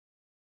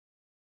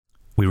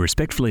We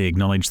respectfully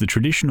acknowledge the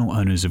traditional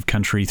owners of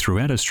country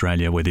throughout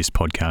Australia where this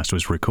podcast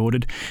was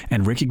recorded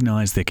and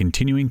recognise their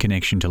continuing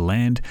connection to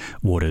land,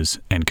 waters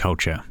and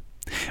culture.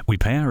 We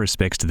pay our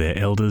respects to their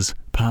elders,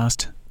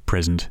 past,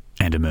 present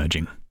and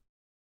emerging.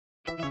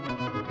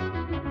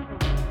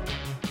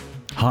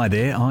 Hi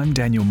there, I'm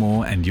Daniel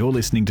Moore and you're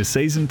listening to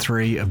Season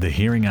 3 of the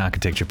Hearing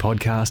Architecture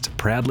Podcast,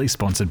 proudly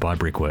sponsored by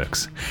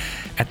Brickworks.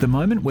 At the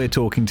moment, we're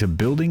talking to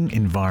building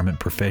environment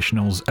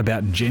professionals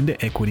about gender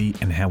equity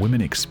and how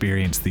women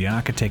experience the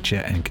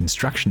architecture and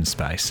construction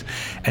space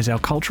as our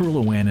cultural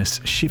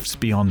awareness shifts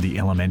beyond the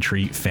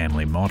elementary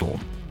family model.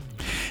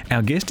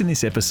 Our guest in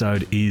this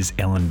episode is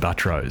Ellen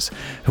Buttrose,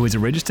 who is a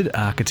registered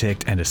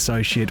architect and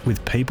associate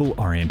with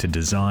people-oriented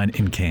design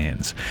in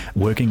Cairns,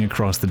 working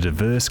across the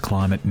diverse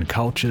climate and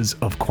cultures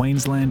of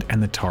Queensland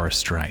and the Torres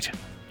Strait.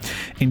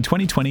 In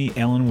 2020,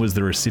 Ellen was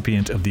the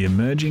recipient of the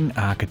Emerging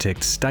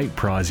Architect State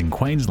Prize in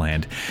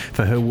Queensland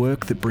for her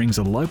work that brings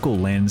a local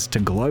lens to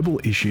global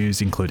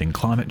issues including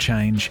climate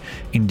change,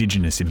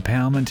 Indigenous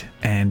empowerment,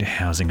 and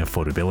housing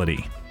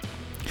affordability.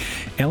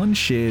 Ellen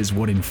shares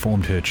what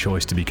informed her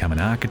choice to become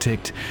an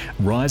architect,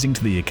 rising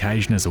to the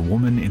occasion as a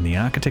woman in the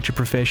architecture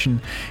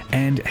profession,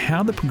 and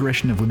how the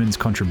progression of women's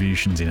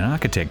contributions in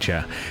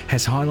architecture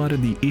has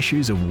highlighted the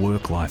issues of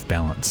work-life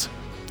balance.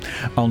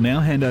 I'll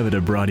now hand over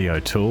to Bridie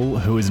O'Toole,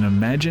 who is an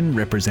Imagine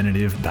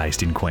representative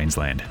based in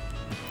Queensland.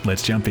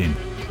 Let's jump in.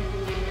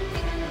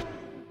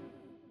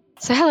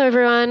 So hello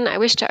everyone, I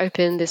wish to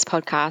open this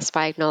podcast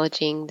by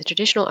acknowledging the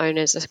traditional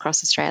owners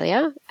across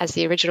Australia as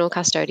the original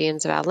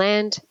custodians of our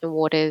land and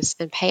waters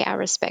and pay our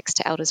respects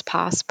to elders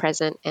past,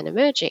 present and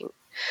emerging.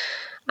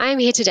 I am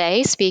here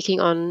today speaking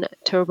on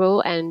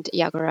Turrbal and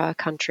Yagara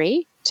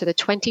country to the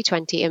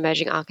 2020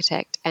 Emerging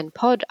Architect and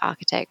Pod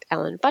Architect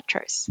Ellen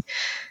Buttrose.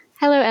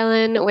 Hello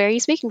Ellen, where are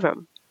you speaking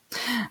from?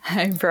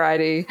 Hey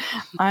Bridie,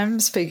 I'm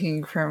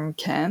speaking from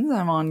Cairns.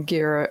 I'm on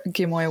Gimoy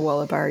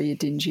Wallabarri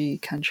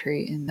Yidinji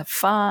country in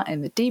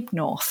the deep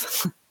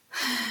north.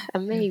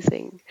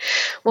 Amazing.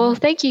 Well,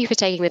 thank you for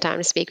taking the time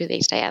to speak with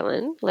me today,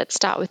 Ellen. Let's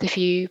start with a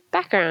few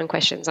background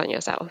questions on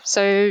yourself.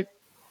 So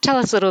tell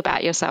us a little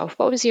about yourself.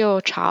 What was your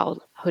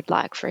childhood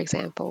like, for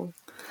example?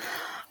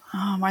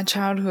 Oh, my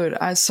childhood.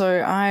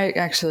 I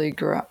actually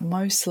grew up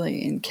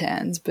mostly in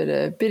Cairns, but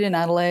a bit in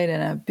Adelaide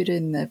and a bit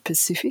in the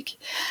Pacific.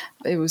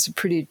 It was a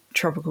pretty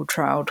tropical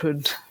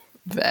childhood,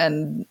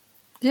 and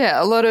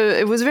yeah,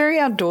 it was very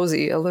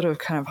outdoorsy. A lot of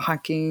kind of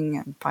hiking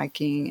and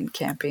biking and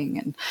camping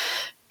and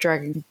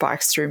dragging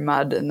bikes through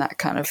mud and that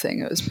kind of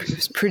thing. It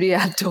was pretty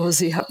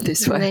outdoorsy up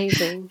this way.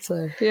 Amazing.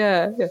 So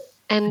yeah.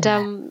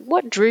 And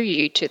what drew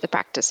you to the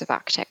practice of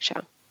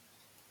architecture?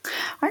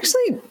 I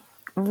actually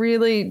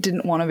really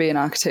didn't want to be an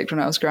architect when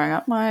I was growing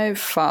up. My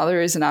father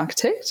is an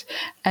architect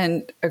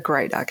and a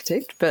great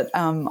architect, but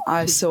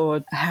I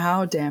saw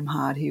how damn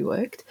hard he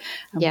worked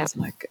and was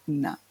like,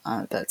 no,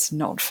 that's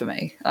not for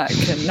me. I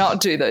cannot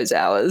do those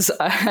hours.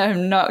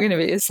 I'm not going to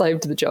be a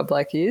slave to the job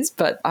like he is.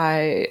 But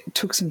I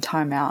took some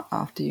time out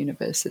after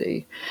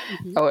university,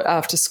 or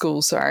after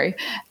school,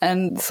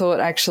 and thought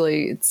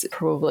actually it's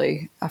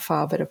probably a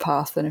far better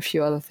path than a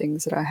few other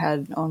things that I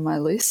had on my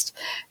list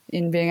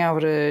in being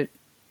able to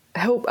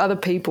help other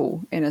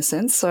people in a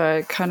sense.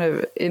 So kind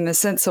of in the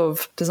sense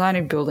of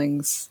designing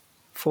buildings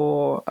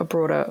for a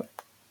broader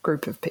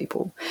group of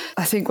people.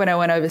 I think when I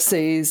went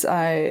overseas,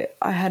 I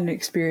had an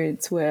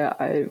experience where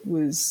I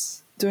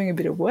was doing a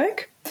bit of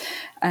work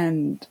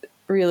and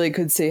really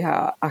could see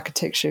how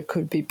architecture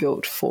could be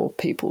built for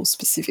people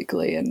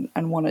specifically and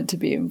wanted to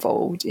be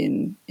involved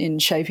in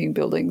shaping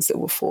buildings that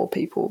were for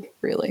people,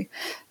 really.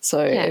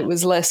 So it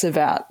was less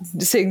about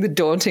seeing the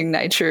daunting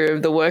nature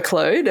of the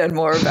workload and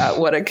more about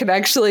what it can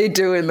actually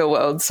do in the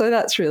world. So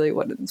that's really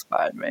what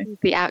inspired me.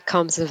 The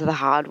outcomes of the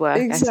hard work,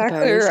 exactly,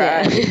 I suppose.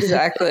 Right. Yeah.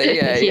 Exactly.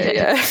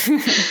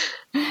 Yeah.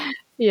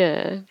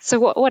 Yeah. So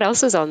what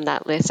else was on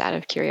that list out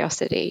of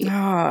curiosity,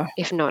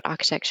 if not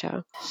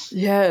architecture?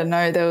 Yeah,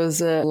 no, there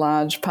was a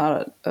large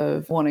part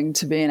of wanting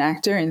to be an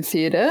actor in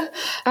theatre.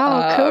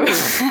 Oh,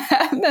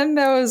 cool. And then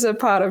there was a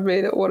part of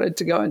me that wanted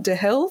to go into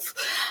health.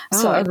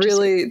 So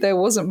there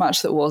wasn't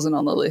much that wasn't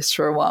on the list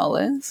for a while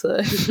there. So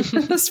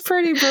it's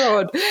pretty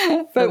broad.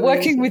 But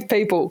working with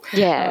people,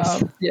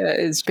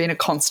 it's been a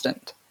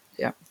constant.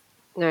 Yeah.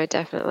 No,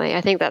 definitely. I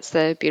think that's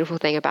the beautiful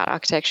thing about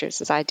architecture. It's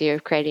this idea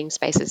of creating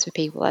spaces for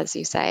people, as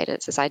you say, and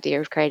it's this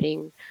idea of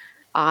creating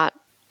art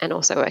and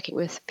also working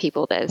with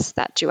people. There's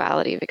that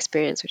duality of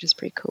experience, which is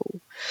pretty cool.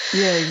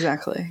 Yeah,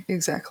 exactly.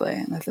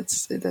 And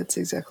that's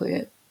exactly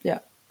it. Yeah.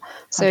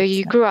 So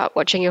you grew up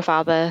watching your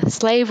father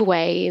slave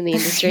away in the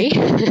industry.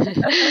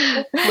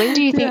 When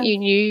do you think you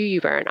knew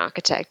you were an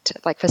architect?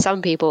 Like for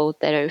some people,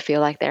 they don't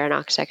feel like they're an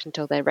architect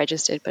until they're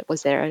registered, but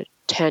was there a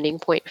turning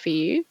point for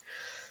you?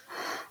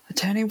 A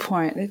turning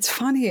point. It's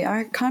funny.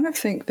 I kind of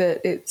think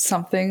that it's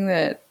something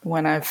that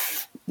when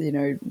I've,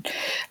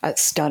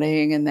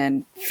 studying and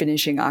then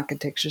finishing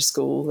architecture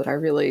school that I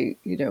really,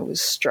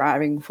 was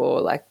striving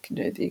for,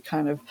 the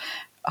kind of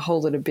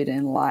hold it a bit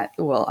in light.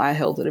 Well, I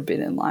held it a bit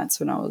in lights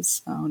when I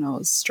was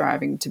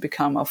striving to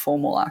become a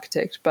formal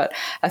architect. But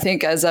I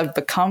think as I've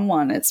become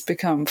one, it's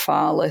become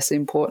far less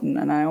important,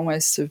 and I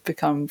almost have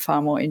become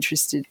far more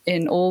interested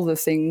in all the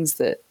things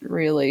that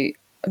really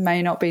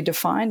may not be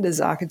defined as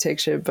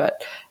architecture,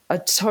 but are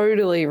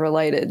totally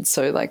related.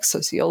 So like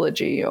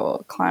sociology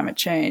or climate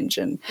change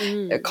and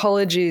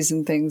ecologies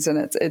and things.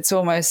 And it's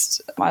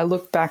almost, I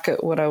look back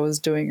at what I was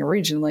doing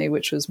originally,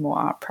 which was more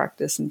art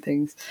practice and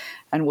things,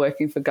 and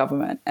working for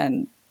government,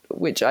 and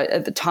which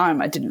at the time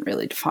I didn't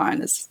really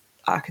define as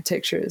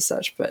architecture as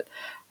such, but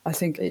I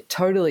think it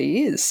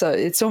totally is. So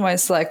it's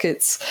almost like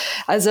it's,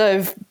 as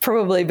I've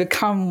probably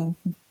become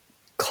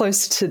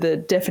close to the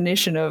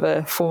definition of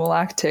a formal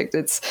architect,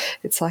 it's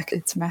like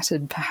it's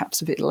mattered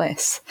perhaps a bit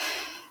less.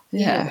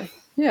 Yeah.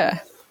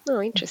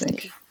 Oh, interesting.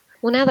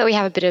 Well, now that we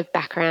have a bit of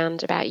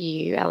background about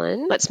you,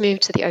 Ellen, let's move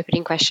to the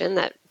opening question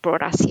that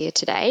brought us here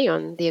today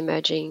on the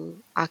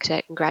Emerging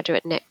Architect and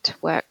Graduate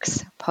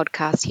Networks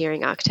podcast,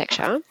 Hearing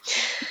Architecture.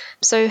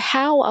 So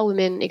how are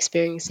women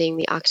experiencing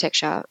the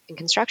architecture and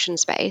construction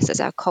space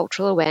as our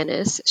cultural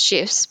awareness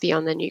shifts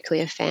beyond the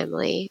nuclear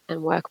family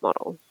and work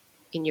model,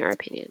 in your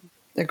opinion?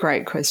 A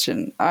great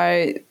question.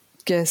 I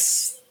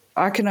guess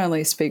I can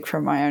only speak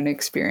from my own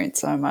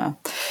experience. I'm a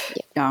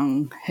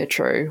young,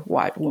 hetero,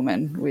 white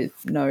woman with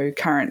no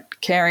current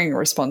caring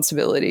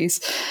responsibilities,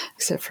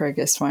 except for, I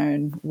guess, my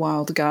own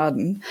wild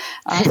garden.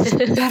 But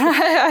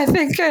I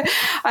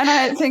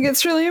think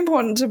it's really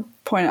important to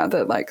point out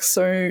that like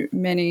so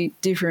many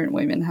different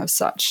women have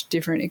such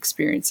different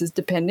experiences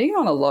depending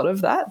on a lot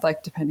of that,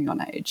 like depending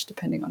on age,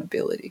 depending on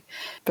ability.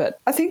 But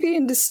I think the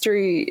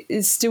industry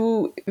is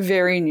still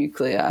very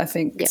nuclear. I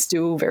think it's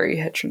still very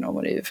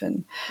heteronormative.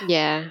 And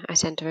yeah, I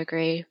tend to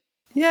agree.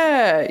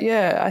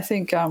 Yeah. I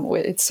think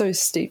it's so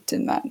steeped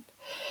in that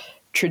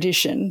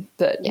tradition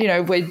that, you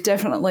know, we're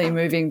definitely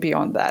moving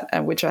beyond that,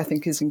 and which I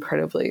think is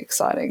incredibly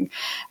exciting.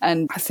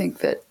 And I think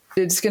that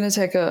it's going to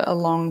take a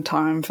long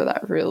time for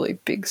that really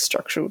big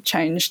structural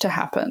change to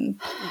happen,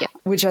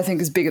 which I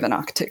think is bigger than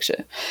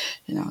architecture.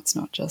 You know, it's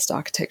not just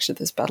architecture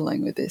that's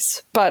battling with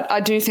this. But I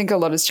do think a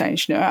lot has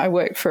changed. You know, I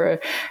work for a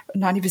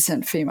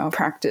 90% female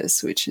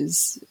practice, which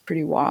is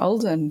pretty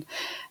wild. And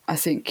I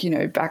think, you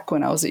know, back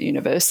when I was at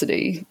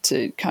university,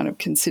 to kind of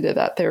consider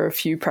that, there are a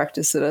few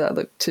practices that I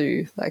look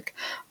to, like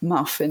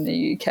MUF in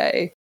the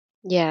UK.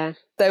 Yeah.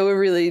 They were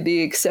really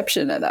the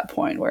exception at that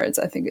point, whereas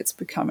I think it's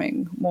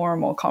becoming more and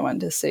more common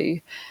to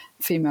see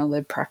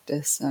female-led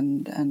practice.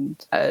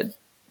 And a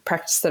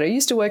practice that I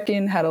used to work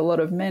in had a lot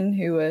of men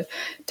who were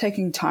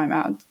taking time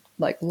out,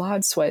 like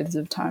large swathes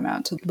of time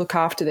out, to look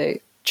after their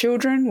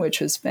children, which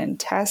was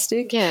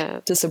fantastic,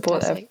 to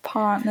support their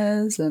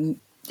partners. And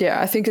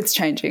I think it's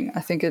changing.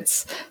 I think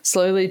it's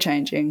slowly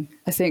changing.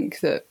 I think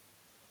that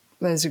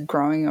there's a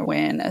growing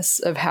awareness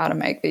of how to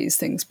make these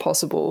things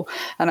possible.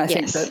 And I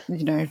think that,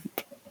 you know,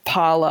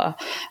 Parlour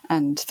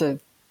and the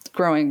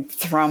growing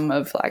thrum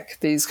of like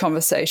these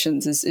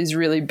conversations is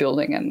really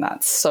building, and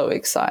that's so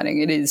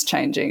exciting. It is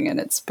changing and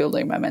it's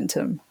building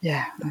momentum.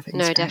 Yeah, I think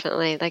no,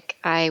 definitely. Like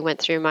I went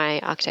through my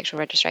architectural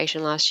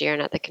registration last year,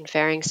 and at the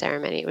conferring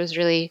ceremony, it was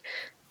really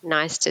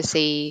nice to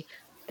see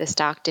the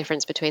stark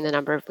difference between the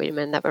number of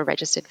women that were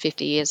registered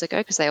 50 years ago,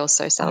 because they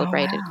also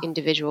celebrated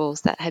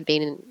individuals that had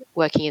been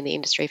working in the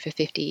industry for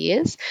 50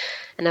 years,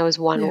 and there was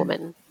one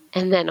woman.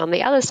 And then on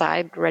the other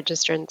side,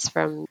 registrants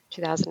from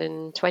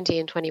 2020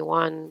 and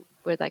 21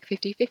 were like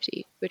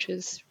 50-50, which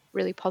was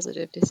really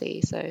positive to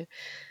see. So,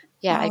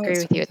 I agree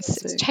with you.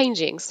 It's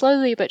changing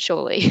slowly but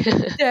surely.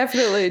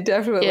 Definitely.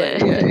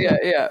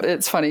 Yeah.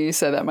 It's funny you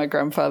say that. My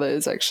grandfather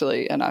is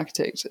actually an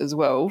architect as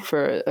well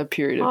for a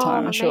period of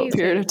time, a short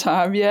period of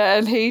time. Yeah,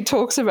 and he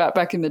talks about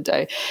back in the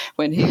day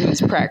when he was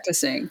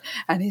practicing,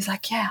 and he's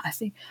like, I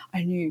think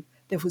I knew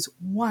there was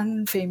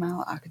one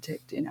female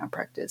architect in our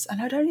practice,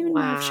 and I don't even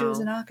know if she was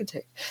an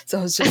architect. So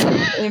I was just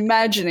like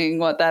imagining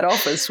what that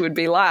office would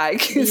be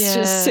like. It's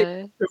just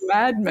a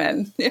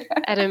madman. Yeah.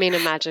 I don't mean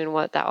imagine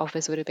what that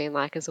office would have been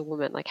like as a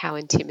woman, like how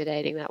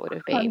intimidating that would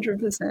have been.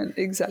 100%.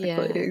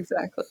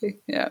 Exactly.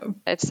 Yeah.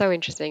 It's so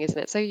interesting, isn't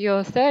it? So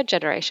you're third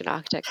generation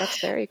architect.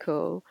 That's very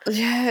cool.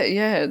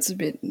 Yeah. It's a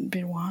bit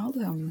wild.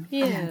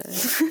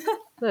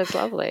 That's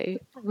lovely.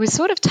 We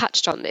sort of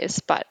touched on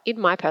this, but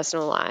in my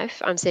personal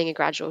life, I'm seeing a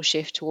gradual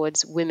shift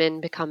towards women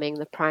becoming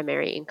the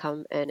primary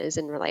income earners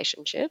in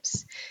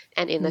relationships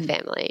and in the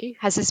family.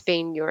 Has this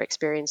been your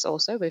experience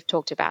also? We've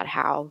talked about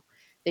how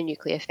the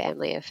nuclear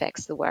family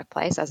affects the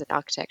workplace as an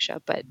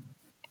architecture, but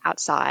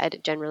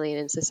outside, generally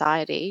in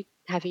society,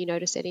 have you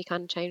noticed any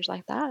kind of change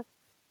like that?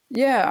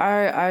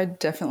 Yeah, I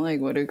definitely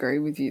would agree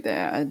with you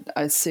there.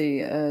 I see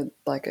a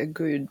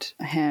good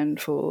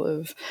handful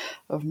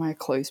of my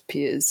close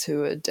peers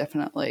who are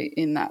definitely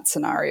in that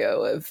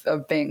scenario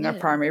of being a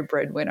primary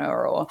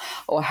breadwinner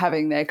or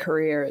having their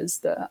career as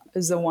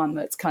the one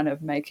that's kind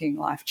of making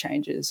life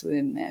changes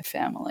within their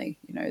family.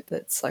 You know,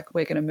 that's like,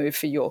 we're going to move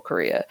for your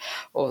career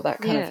or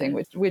that kind of thing,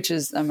 which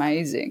is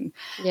amazing.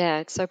 Yeah,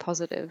 it's so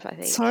positive, I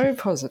think. So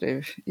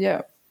positive,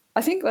 yeah.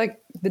 I think like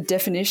the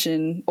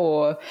definition,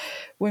 or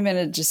women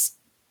are just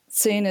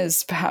seen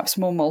as perhaps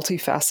more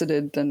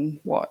multifaceted than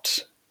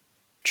what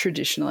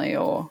traditionally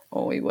or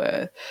we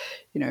were,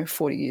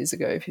 40 years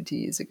ago, 50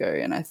 years ago.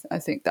 And I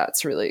think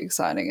that's really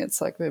exciting.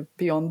 It's like we're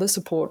beyond the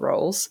support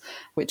roles,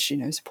 which,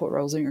 support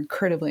roles are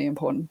incredibly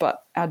important,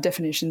 but our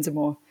definitions are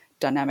more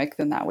dynamic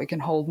than that. We can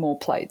hold more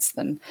plates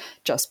than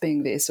just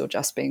being this or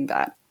just being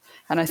that.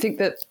 And I think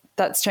that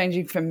that's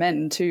changing for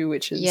men too,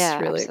 which is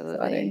really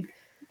exciting.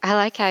 I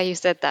like how you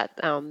said that,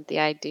 the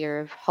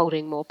idea of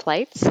holding more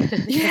plates.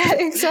 Yeah,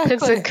 exactly.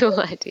 It's a cool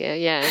idea.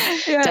 Yeah,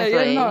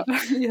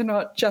 definitely. You're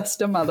not just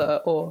a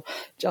mother or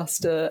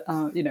just a,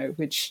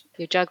 which...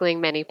 You're juggling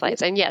many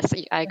plates. And yes,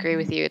 I agree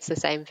with you. It's the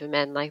same for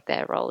men. Like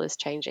their role is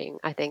changing,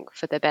 I think,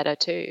 for the better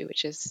too,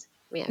 which is,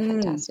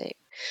 fantastic.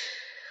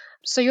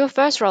 So your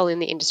first role in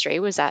the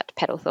industry was at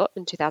Pedalthought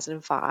in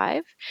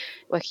 2005,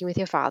 working with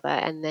your father,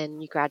 and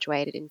then you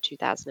graduated in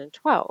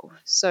 2012.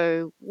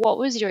 So what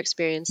was your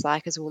experience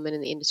like as a woman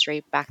in the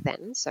industry back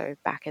then, so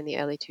back in the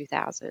early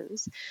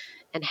 2000s,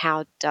 and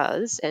how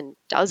does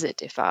it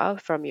differ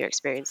from your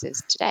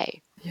experiences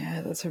today?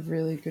 Yeah, that's a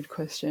really good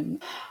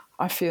question.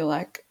 I feel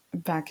like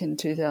back in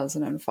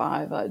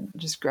 2005, I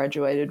just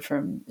graduated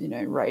from,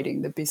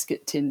 raiding the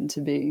biscuit tin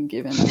to being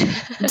given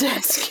a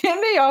desk in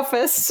the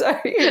office. So,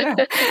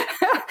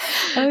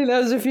 I think there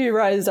was a few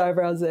raised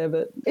eyebrows there,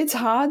 but it's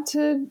hard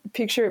to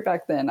picture it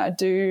back then. I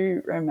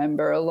do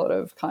remember a lot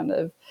of kind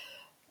of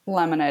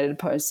laminated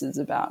posters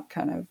about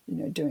kind of,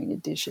 doing your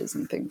dishes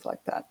and things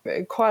like that.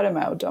 Quite a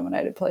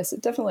male-dominated place.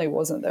 It definitely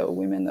wasn't. There were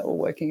women that were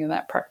working in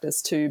that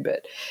practice too,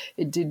 but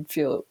it did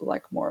feel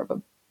like more of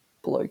a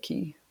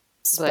blokey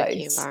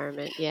space.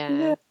 Environment,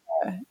 yeah.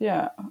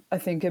 I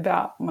think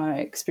about my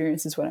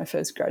experiences when I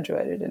first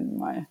graduated and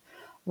my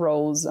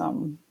roles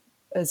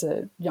as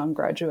a young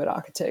graduate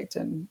architect,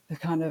 and the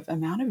kind of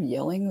amount of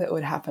yelling that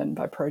would happen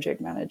by project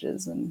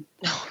managers and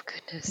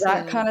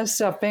that kind of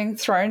stuff, being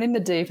thrown in the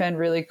deep end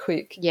really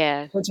quick,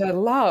 which I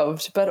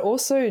loved, but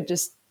also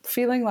just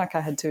feeling like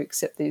I had to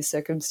accept these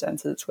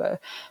circumstances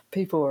where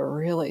people were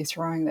really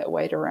throwing their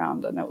weight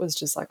around, and it was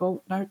just like,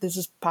 oh no, this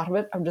is part of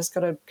it. I'm just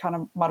got to kind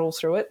of muddle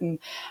through it. And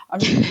I'm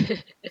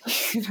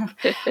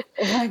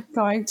like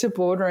going to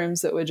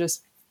boardrooms that were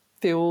just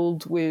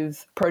filled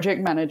with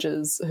project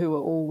managers who were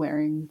all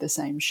wearing the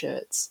same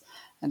shirts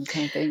and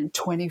kind of being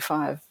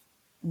 25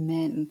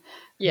 men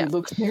who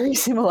looked very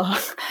similar,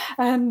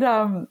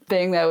 and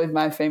being there with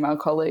my female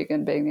colleague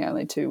and being the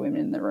only two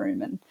women in the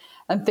room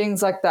and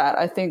things like that.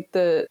 I think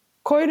the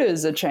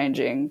quotas are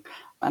changing,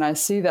 and I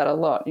see that a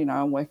lot.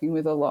 I'm working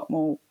with a lot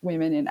more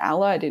women in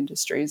allied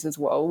industries as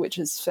well, which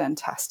is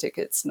fantastic.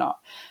 It's not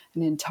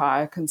an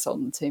entire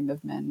consultant team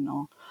of men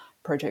or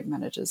project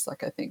managers.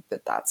 Like, I think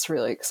that that's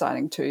really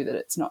exciting too, that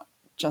it's not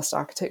just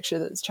architecture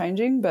that's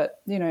changing,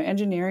 but,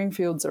 engineering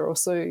fields are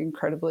also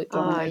incredibly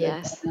dominated. Oh,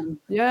 yes.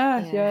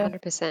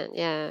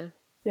 100%,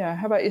 Yeah.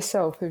 How about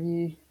yourself? Have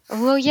you...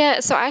 Well,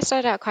 so I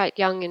started out quite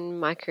young in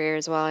my career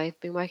as well. I've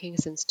been working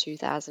since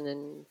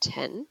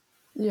 2010.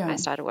 I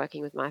started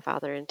working with my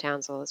father in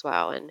Townsville as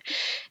well. And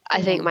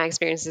I think my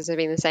experiences have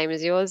been the same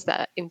as yours,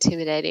 that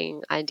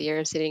intimidating idea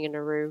of sitting in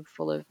a room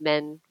full of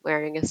men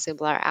wearing a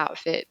similar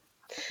outfit.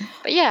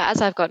 But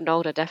as I've gotten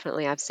older,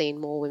 definitely I've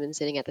seen more women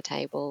sitting at the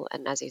table.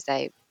 And as you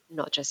say,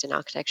 not just in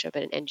architecture,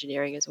 but in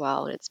engineering as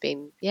well. And it's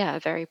been, a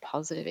very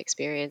positive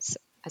experience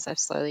as I've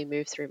slowly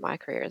moved through my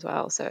career as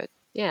well. So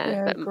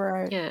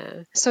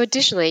great. So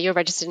additionally, you're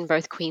registered in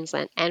both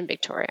Queensland and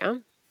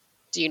Victoria.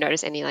 Do you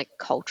notice any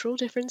cultural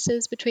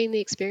differences between the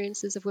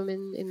experiences of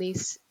women in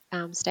these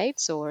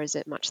states, or is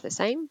it much the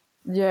same?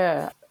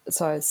 Yeah.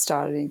 So I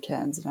started in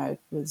Cairns and I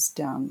was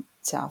down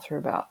south for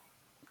about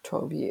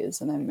 12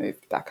 years and then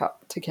moved back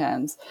up to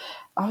Cairns.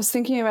 I was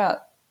thinking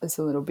about this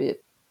a little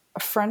bit. A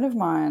friend of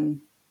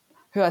mine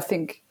who I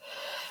think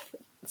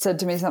said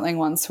to me something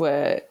once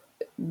where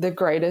the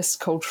greatest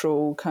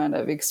cultural kind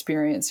of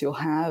experience you'll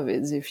have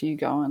is if you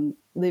go and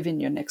live in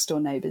your next door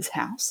neighbour's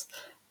house.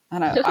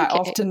 And I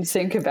often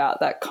think about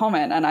that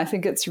comment, and I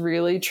think it's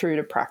really true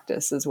to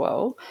practice as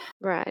well.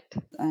 Right.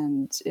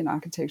 And in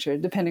architecture,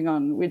 depending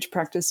on which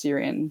practice you're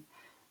in,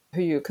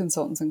 who your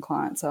consultants and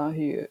clients are,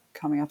 who you're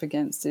coming up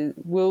against, it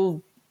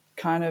will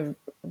kind of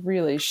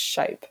really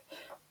shape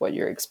what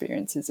your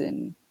experience is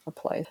in a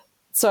place.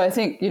 So I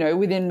think,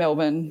 within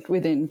Melbourne,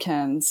 within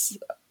Cairns,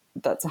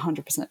 that's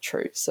 100%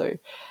 true. So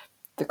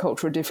the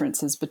cultural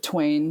differences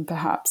between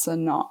perhaps are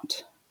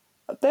not.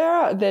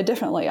 There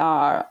definitely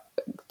are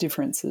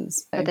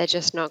differences, but they're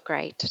just not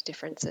great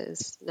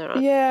differences.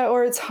 Yeah,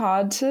 or it's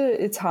hard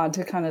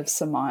to kind of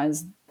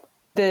surmise.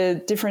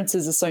 The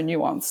differences are so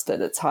nuanced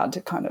that it's hard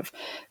to kind of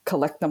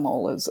collect them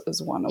all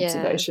as one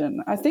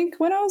observation. I think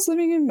when I was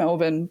living in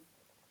Melbourne,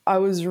 I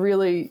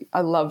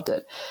loved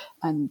it,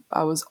 and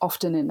I was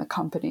often in the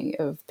company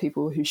of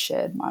people who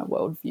shared my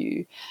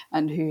worldview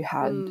and who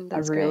had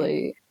a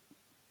really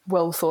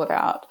well thought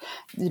out.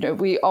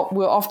 We're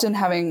often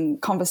having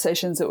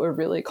conversations that were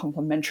really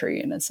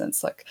complementary in a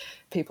sense. Like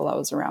people I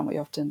was around, we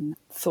often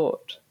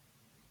thought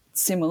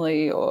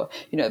similarly, or,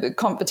 you know, the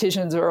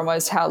competitions are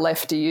almost how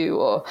left are you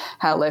or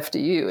how left are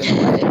you in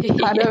a way.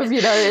 Kind of,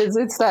 you know,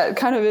 it's that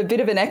kind of a bit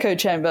of an echo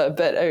chamber,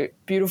 but a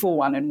beautiful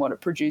one in what it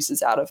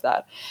produces out of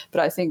that.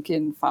 But I think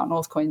in far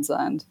north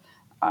Queensland,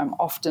 I'm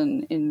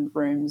often in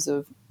rooms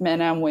of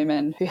men and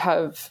women who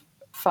have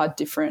far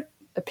different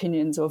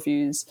opinions or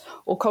views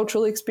or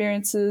cultural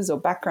experiences or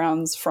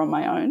backgrounds from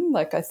my own.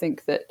 Like, I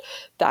think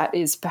that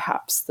is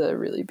perhaps the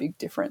really big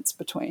difference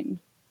between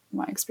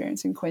my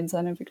experience in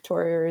Queensland and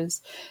Victoria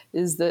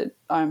is that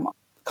I'm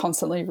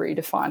constantly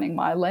redefining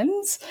my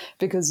lens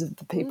because of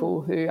the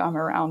people who I'm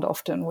around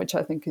often, which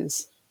I think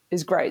is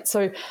great. So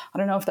I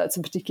don't know if that's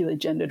a particularly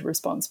gendered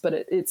response, but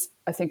it's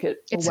I think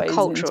it's weighs a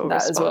cultural into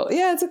that response. as well.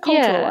 Yeah, it's a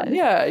cultural one.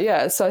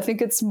 Yeah. So I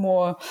think it's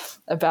more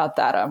about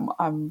that.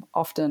 I'm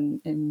often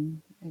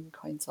in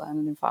Queensland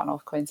and in far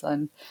north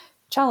Queensland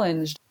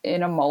challenged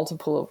in a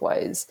multiple of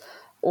ways,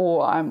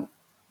 or I'm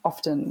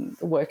often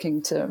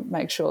working to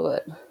make sure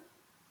that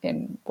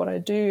in what I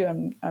do,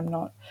 I'm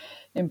not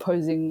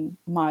imposing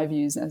my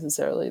views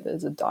necessarily.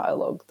 There's a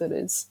dialogue that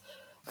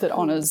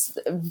honours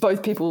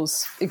both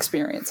people's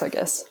experience, I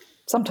guess.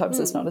 Sometimes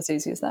it's not as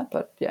easy as that,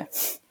 but yeah.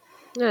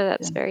 No,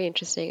 that's very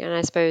interesting. And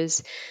I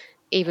suppose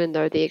even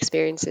though the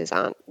experiences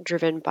aren't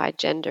driven by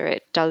gender,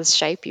 it does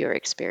shape your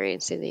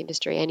experience in the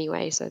industry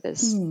anyway. So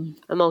there's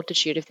a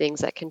multitude of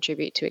things that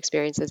contribute to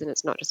experiences, and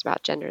it's not just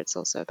about gender, it's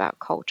also about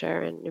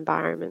culture and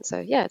environment.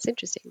 So yeah, it's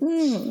interesting.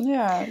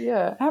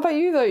 Yeah. How about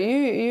you though?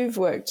 You've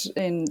worked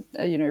in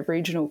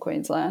regional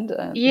Queensland, in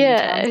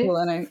Townsville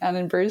and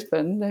in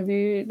Brisbane. Have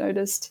you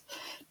noticed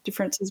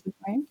differences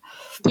between?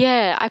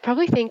 Yeah, I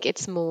probably think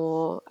it's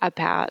more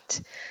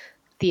about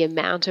the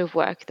amount of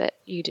work that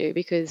you do,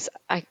 because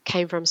I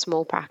came from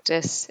small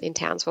practice in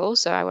Townsville.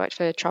 So I worked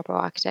for Tropo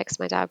Architects.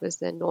 My dad was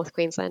the North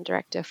Queensland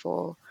director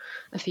for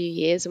a few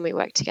years, and we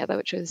worked together,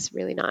 which was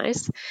really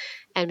nice.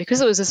 And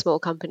because it was a small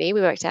company,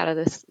 we worked out of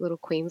this little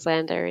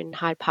Queenslander in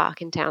Hyde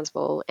Park in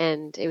Townsville,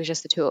 and it was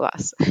just the two of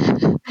us.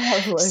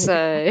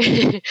 So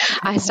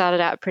I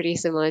started out pretty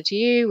similar to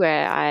you,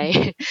 where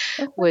I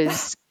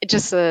was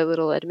just a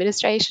little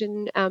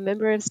administration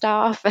member of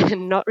staff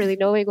and not really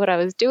knowing what I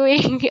was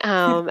doing.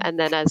 And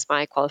then as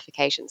my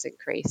qualifications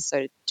increased,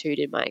 so too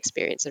did my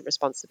experience and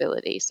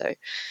responsibility. So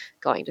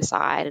going to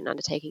site and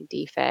undertaking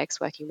defects,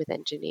 working with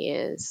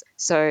engineers.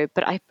 So,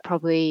 but I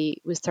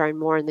probably was thrown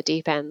more in the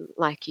deep end,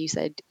 like you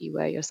said you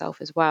were yourself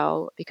as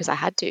well, because I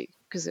had to,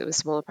 because it was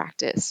smaller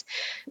practice.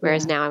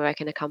 Whereas now I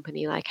work in a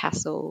company like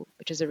Hassel,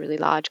 which is a really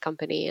large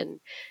company, and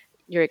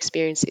your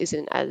experience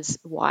isn't as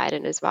wide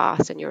and as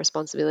vast, and your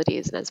responsibility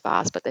isn't as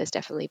vast, but there's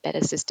definitely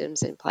better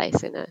systems in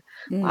place in a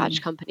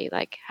large company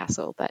like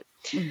Hassel. But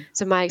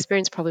so my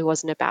experience probably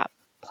wasn't about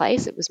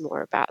place, it was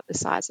more about the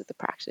size of the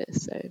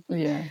practice. So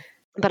yeah.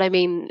 But I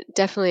mean,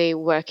 definitely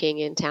working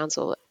in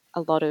Townsville,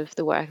 a lot of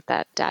the work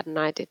that Dad and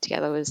I did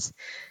together was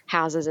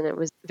houses, and it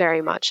was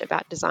very much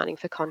about designing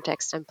for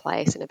context and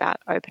place and about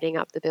opening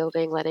up the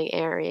building, letting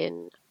air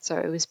in. So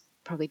it was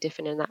probably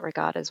different in that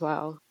regard as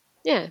well.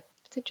 Yeah,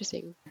 it's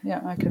interesting.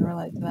 Yeah, I can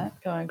relate to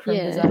that. Going from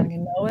designing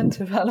in Melbourne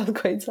to part of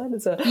Queensland,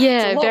 it's a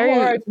lot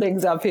more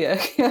openings up here.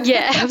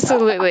 Yeah,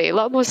 absolutely. A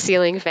lot more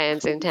ceiling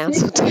fans in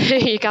Townsville too.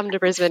 You come to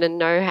Brisbane and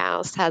no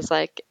houses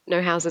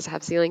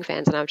have ceiling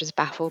fans, and I'm just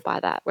baffled by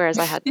that. Whereas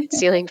I had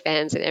ceiling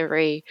fans in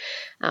every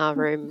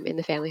room in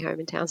the family home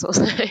in Townsville.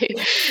 So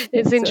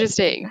it's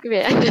interesting.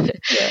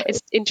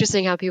 It's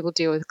interesting how people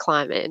deal with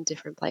climate in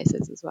different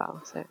places as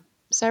well.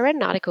 So I read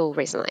an article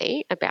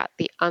recently about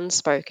the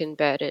unspoken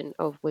burden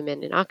of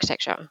women in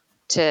architecture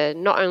to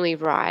not only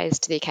rise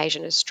to the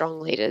occasion as strong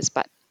leaders,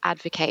 but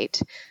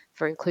advocate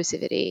for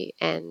inclusivity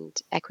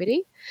and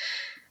equity.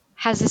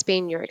 Has this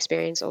been your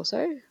experience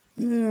also?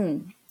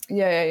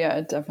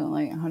 Yeah,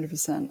 definitely,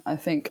 100%. I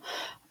think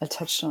I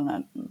touched on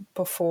it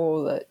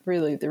before, that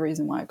really the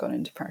reason why I got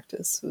into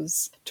practice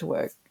was to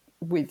work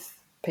with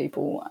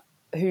people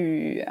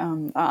who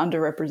are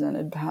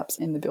underrepresented perhaps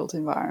in the built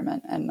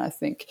environment. And I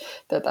think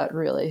that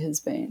really has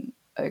been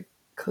a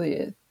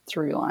clear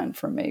through line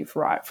from me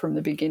right from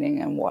the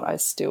beginning, and what I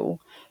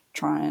still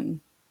try and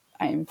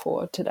aim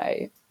for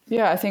today.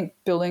 Yeah, I think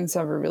buildings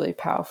have a really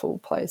powerful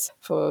place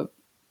for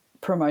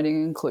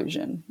promoting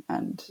inclusion.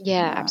 And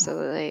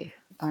absolutely.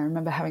 I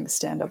remember having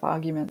stand-up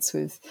arguments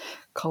with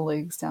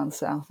colleagues down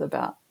south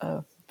about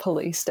a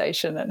police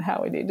station and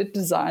how we need to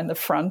design the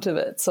front of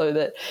it so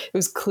that it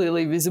was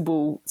clearly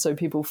visible, so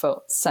people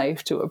felt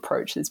safe to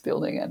approach this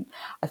building. And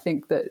I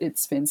think that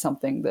it's been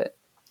something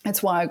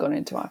that's why I got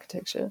into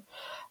architecture.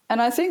 And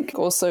I think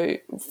also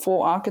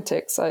for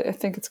architects, I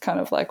think it's kind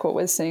of like what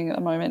we're seeing at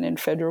the moment in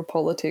federal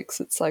politics.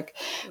 It's like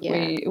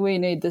we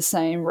need the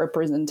same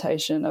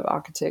representation of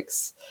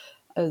architects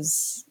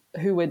as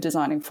who we're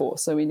designing for.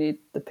 So we need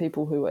the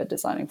people who we're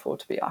designing for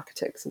to be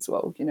architects as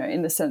well,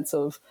 in the sense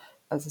of,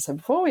 as I said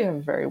before, we have a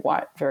very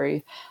white,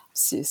 very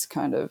cis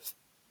kind of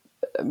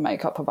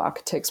makeup of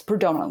architects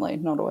predominantly,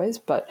 not always,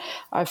 but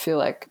I feel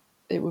like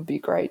it would be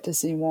great to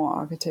see more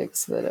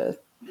architects that are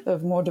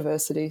of more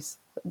diversity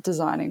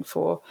designing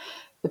for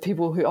the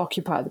people who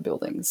occupy the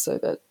buildings, so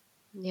that...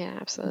 Yeah,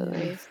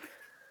 absolutely.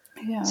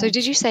 Yeah. So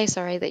did you say,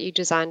 sorry, that you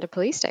designed a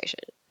police station?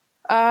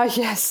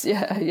 Yes,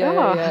 yeah. Cool.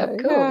 Yeah.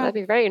 That'd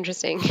be very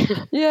interesting.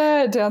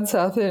 Yeah, down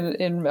south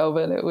in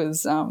Melbourne, it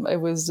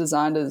was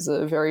designed as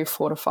a very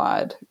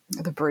fortified.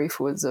 The brief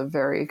was a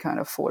very kind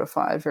of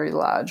fortified, very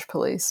large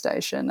police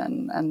station,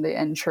 and the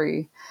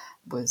entry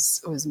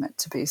was meant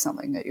to be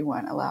something that you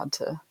weren't allowed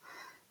to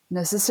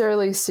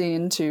necessarily see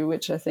into,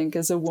 which I think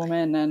as a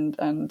woman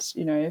and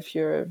you know, if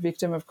you're a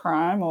victim of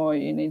crime or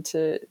you need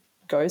to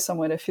go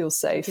somewhere to feel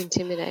safe, It's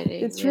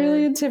intimidating. it's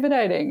really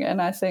intimidating.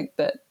 And I think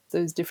that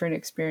those different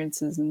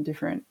experiences and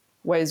different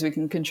ways we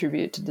can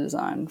contribute to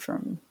design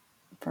from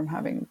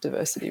having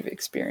diversity of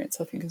experience,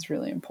 I think is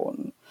really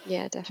important.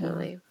 Yeah,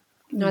 definitely.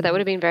 No, that would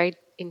have been very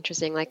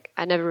interesting. Like,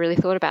 I never really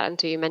thought about it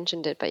until you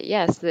mentioned it. But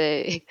yes,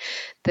 the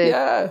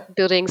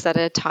buildings that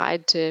are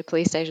tied to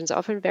police stations are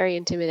often very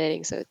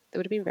intimidating. So it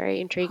would have been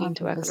very intriguing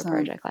to work on a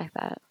project like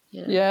that.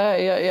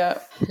 Yeah.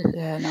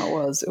 Yeah,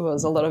 no, it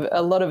was a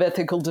lot of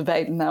ethical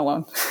debate in that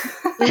one.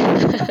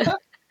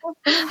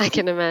 I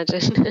can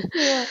imagine.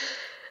 Yeah.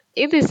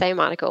 In this same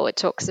article, it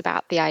talks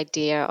about the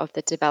idea of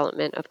the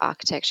development of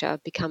architecture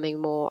becoming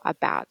more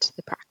about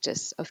the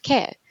practice of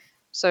care.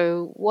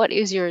 So what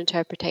is your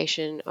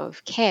interpretation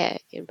of care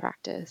in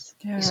practice?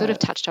 Yeah. You sort of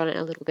touched on it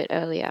a little bit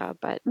earlier,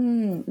 but...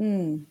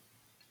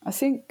 I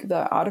think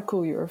the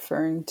article you're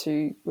referring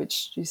to,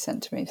 which you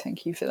sent to me,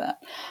 thank you for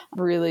that,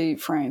 really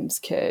frames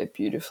care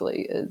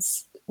beautifully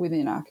as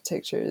within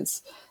architecture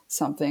as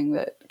something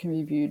that can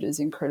be viewed as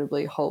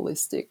incredibly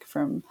holistic,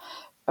 from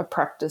a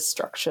practice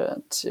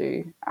structure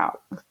to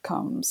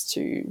outcomes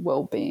to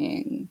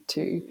well-being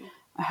to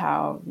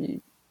how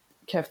you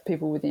care for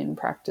people within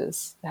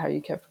practice, how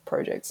you care for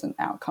projects and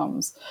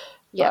outcomes.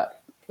 Yeah.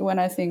 But when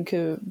I think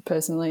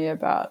personally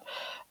about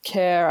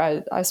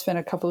care, I spent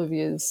a couple of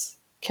years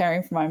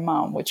caring for my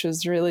mum, which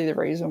was really the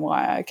reason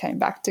why I came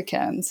back to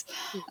Cairns.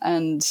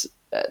 And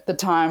at the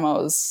time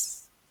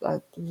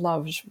I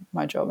loved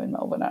my job in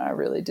Melbourne,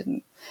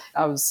 and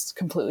I was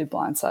completely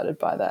blindsided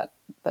by that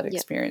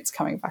experience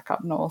coming back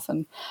up north.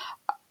 And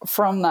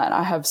from that,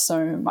 I have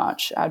so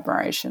much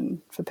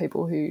admiration for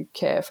people who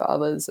care for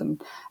others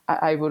and are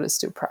able to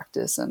still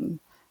practice and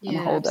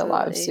hold their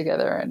lives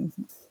together. And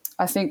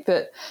I think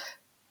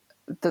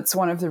that's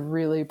one of the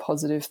really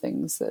positive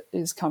things that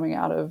is coming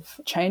out of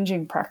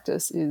changing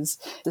practice, is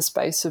the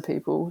space for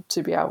people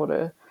to be able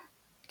to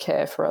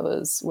care for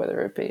others, whether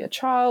it be a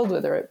child,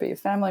 whether it be a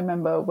family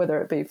member, whether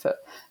it be for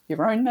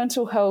your own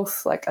mental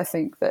health. Like, I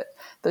think that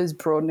those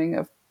broadening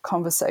of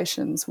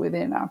conversations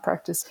within our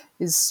practice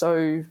is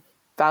so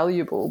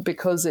valuable,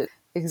 because it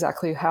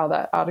exactly how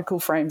that article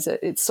frames it.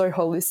 It's so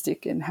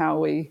holistic in how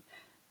we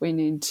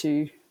need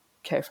to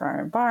care for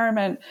our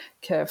environment,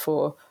 care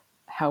for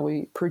how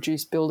we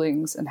produce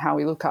buildings and how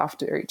we look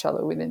after each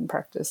other within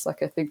practice.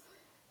 Like, I think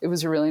it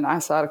was a really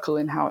nice article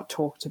in how it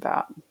talked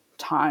about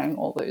tying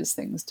all those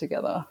things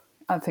together.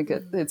 I think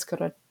it's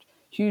got a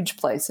huge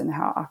place in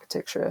how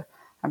architecture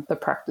and the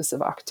practice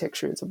of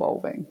architecture is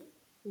evolving.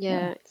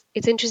 Yeah.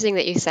 It's interesting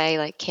that you say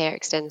like care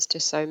extends to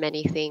so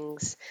many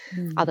things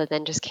other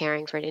than just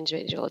caring for an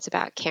individual. It's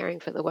about caring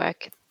for the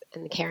work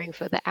and caring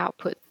for the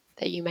output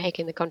that you make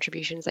and the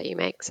contributions that you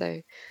make.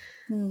 So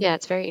yeah,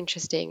 it's very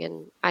interesting.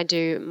 And I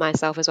do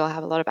myself as well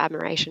have a lot of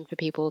admiration for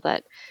people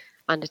that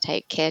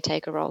undertake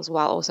caretaker roles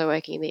while also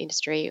working in the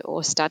industry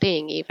or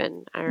studying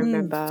even. I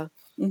remember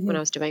when I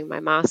was doing my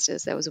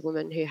master's, there was a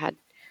woman who had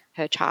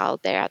her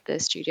child there at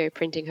the studio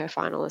printing her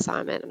final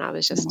assignment, and I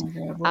was just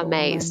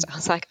amazed. I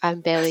was like,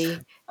 I'm barely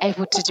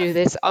able to do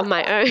this on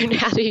my own.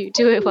 How do you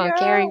do it while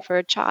caring for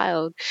a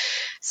child?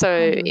 So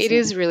 100%. It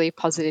is really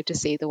positive to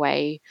see the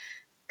way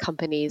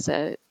companies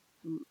are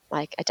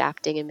like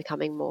adapting and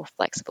becoming more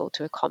flexible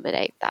to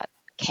accommodate that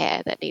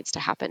care that needs to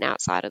happen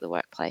outside of the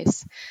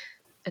workplace.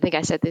 I think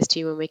I said this to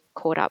you when we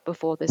caught up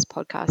before this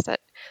podcast, that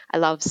I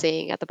love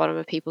seeing at the bottom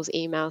of people's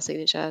email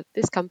signature,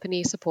 this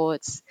company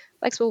supports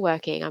flexible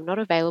working. I'm not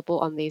available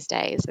on these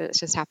days. And it's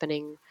just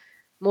happening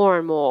more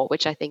and more,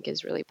 which I think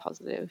is really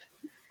positive.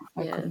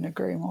 I couldn't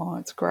agree more.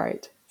 It's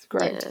great. It's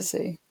great to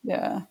see.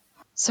 Yeah.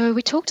 So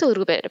we talked a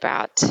little bit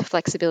about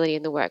flexibility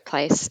in the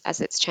workplace as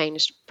it's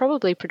changed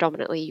probably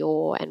predominantly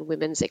your and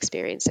women's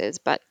experiences,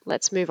 but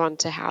let's move on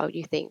to how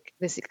you think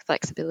this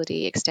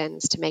flexibility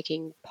extends to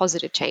making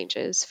positive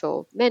changes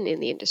for men in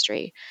the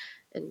industry,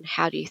 and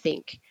how do you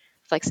think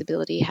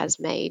flexibility has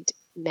made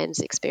men's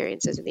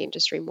experiences in the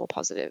industry more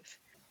positive?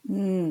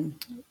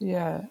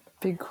 Yeah,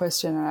 big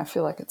question, and I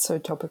feel like it's so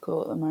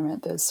topical at the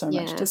moment. There's so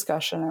much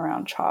discussion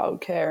around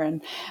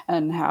childcare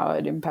and how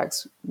it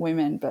impacts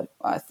women, but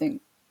I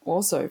think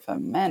also for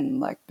men,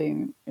 like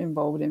being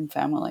involved in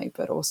family,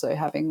 but also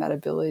having that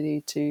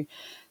ability to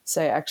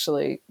say,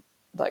 actually,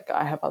 like,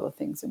 I have other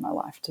things in my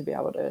life to be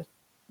able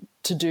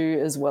to do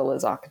as well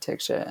as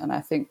architecture. And I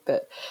think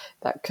that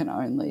can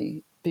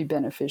only be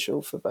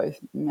beneficial for both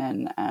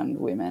men and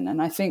women.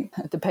 And I think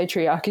the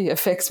patriarchy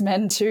affects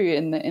men too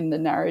in the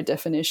narrow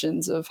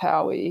definitions of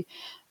how we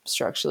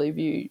structurally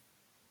view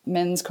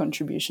men's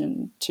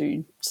contribution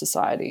to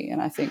society.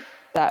 And I think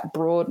that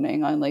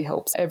broadening only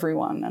helps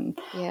everyone. And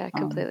Yeah, I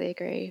completely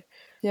agree.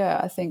 yeah,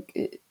 I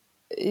think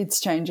it's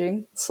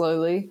changing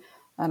slowly,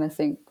 and I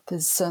think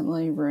there's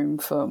certainly room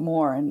for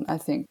more. And I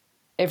think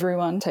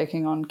everyone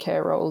taking on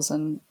care roles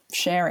and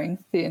sharing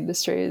the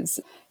industry is,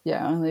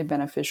 only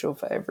beneficial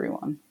for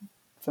everyone,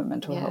 for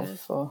mental health.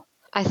 For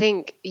I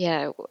think,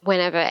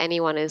 whenever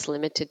anyone is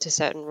limited to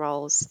certain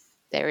roles,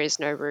 there is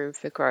no room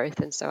for growth.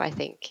 And so I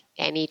think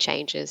any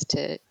changes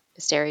to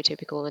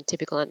stereotypical and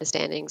typical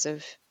understandings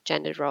of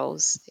gendered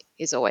roles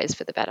is always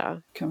for the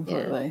better.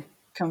 Completely,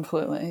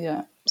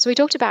 yeah. So we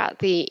talked about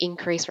the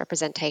increased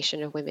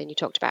representation of women. You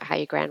talked about how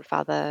your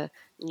grandfather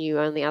knew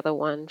only other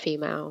one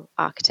female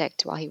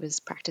architect while he was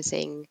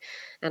practicing.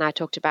 And I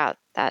talked about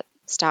that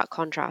stark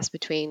contrast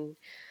between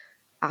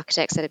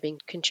architects that have been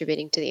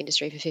contributing to the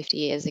industry for 50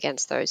 years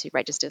against those who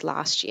registered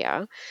last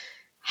year.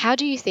 How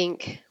do you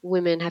think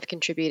women have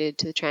contributed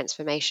to the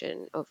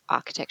transformation of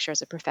architecture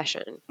as a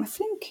profession? I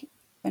think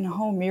in a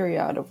whole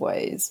myriad of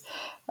ways.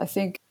 I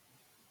think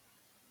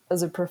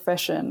as a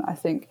profession, I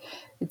think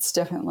it's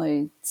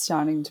definitely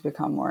starting to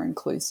become more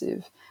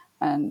inclusive.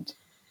 And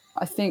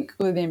I think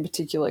within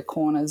particular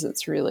corners,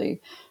 it's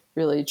really,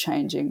 really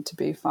changing to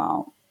be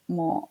far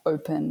more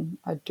open.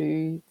 I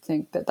do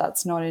think that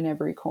that's not in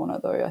every corner,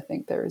 though. I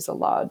think there is a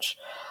large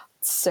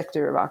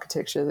sector of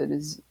architecture that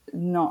is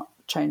not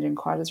changing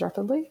quite as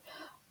rapidly.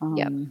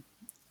 Yep.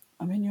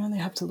 I mean, you only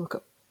have to look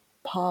at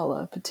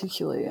Parlour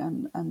particularly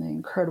and the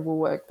incredible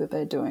work that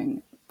they're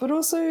doing. But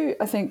also,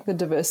 I think the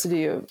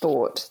diversity of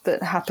thought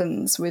that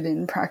happens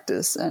within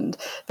practice and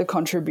the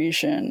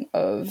contribution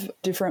of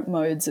different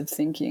modes of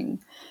thinking.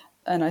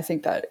 And I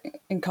think that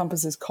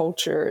encompasses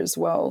culture as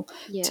well,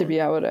 to be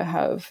able to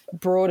have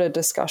broader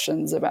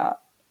discussions about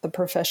the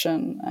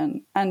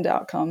profession and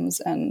outcomes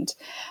and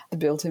the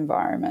built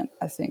environment.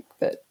 I think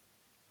that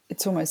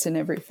it's almost in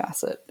every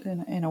facet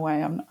in a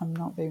way. I'm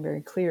not being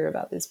very clear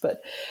about this,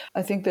 but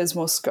I think there's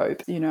more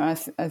scope. You know,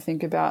 I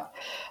think about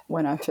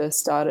when I first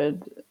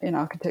started in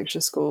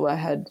architecture school, I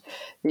had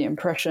the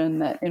impression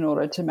that in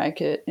order to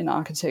make it in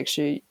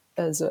architecture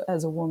as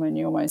a woman,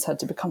 you almost had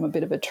to become a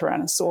bit of a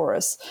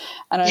Tyrannosaurus.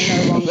 And I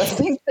no longer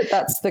think that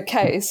that's the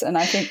case. And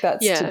I think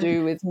that's to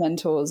do with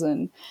mentors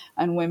and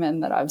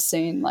women that I've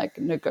seen like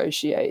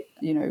negotiate,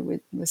 you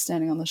know, we're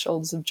standing on the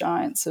shoulders of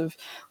giants, of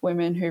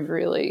women who've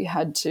really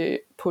had to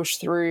push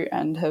through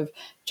and have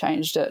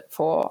changed it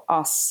for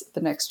us,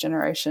 the next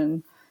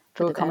generation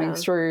who are coming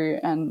through,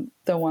 and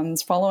the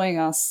ones following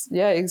us,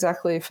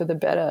 exactly, for the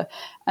better.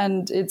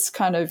 And it's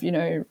kind of, you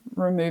know,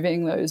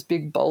 removing those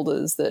big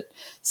boulders that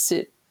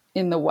sit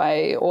in the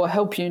way or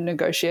help you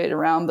negotiate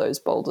around those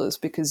boulders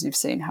because you've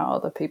seen how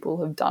other people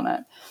have done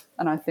it.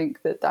 And I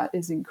think that that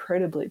is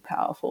incredibly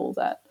powerful,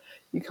 that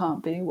you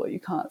can't be what you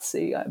can't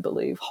see, I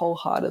believe,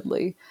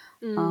 wholeheartedly.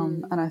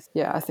 And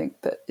I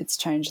think that it's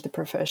changed the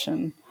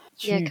profession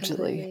hugely. Yeah,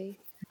 completely.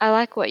 I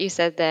like what you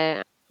said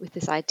there with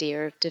this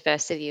idea of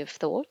diversity of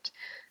thought.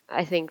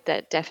 I think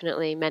that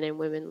definitely men and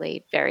women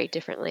lead very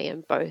differently,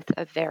 and both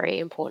are very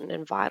important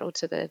and vital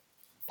to the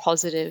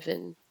positive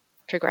and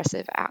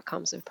progressive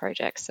outcomes of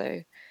projects.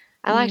 So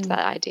I liked that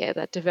idea,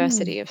 that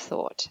diversity of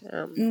thought.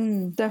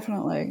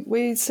 Definitely.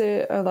 We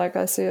see,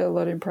 I see a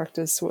lot in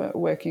practice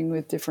working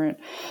with different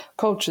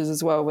cultures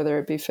as well, whether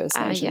it be First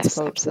Nations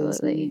cultures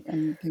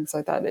and things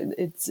like that.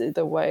 It's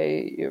the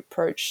way you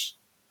approach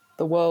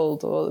the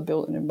world or the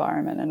built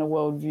environment and a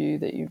worldview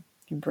that you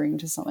bring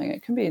to something.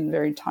 It can be in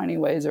very tiny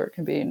ways or it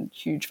can be in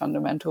huge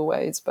fundamental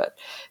ways, but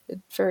it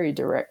very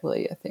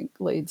directly, I think,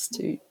 leads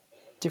to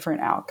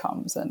different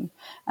outcomes and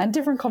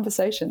different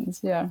conversations.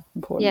 Yeah,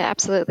 important. Yeah,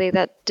 absolutely.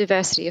 That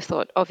diversity of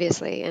thought,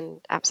 obviously,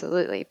 and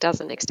absolutely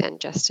doesn't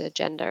extend just to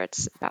gender.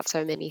 It's about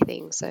so many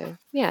things. So,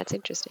 yeah, it's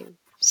interesting.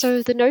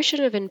 So the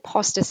notion of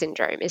imposter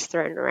syndrome is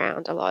thrown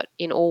around a lot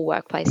in all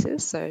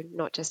workplaces, so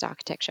not just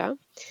architecture.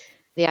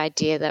 The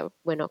idea that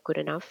we're not good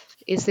enough.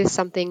 Is this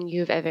something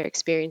you've ever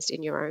experienced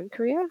in your own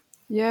career?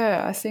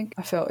 Yeah, I think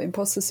I felt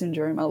imposter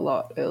syndrome a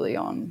lot early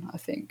on. I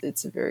think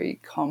it's a very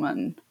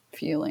common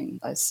feeling.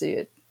 I see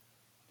it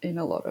in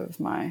a lot of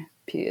my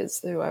peers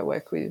who I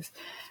work with.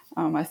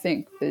 I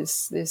think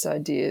there's this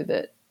idea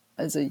that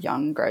as a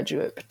young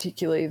graduate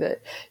particularly,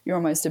 that you're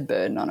almost a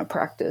burden on a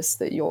practice,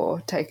 that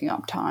you're taking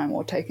up time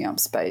or taking up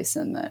space,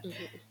 and that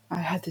I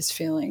had this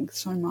feeling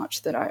so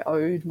much that I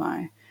owed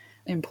my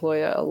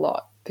employer a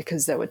lot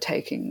because they were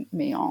taking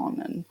me on,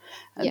 and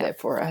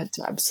therefore I had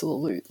to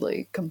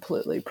absolutely,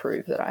 completely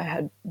prove that I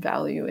had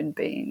value in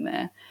being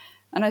there.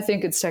 And I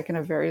think it's taken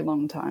a very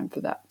long time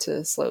for that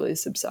to slowly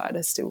subside.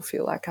 I still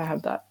feel like I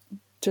have that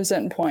to a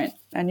certain point.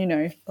 And, you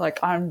know, like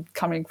I'm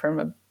coming from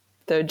a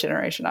third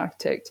generation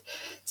architect,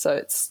 so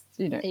it's,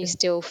 you know. And you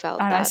still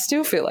felt and that. I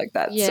still feel like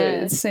that. Yeah. So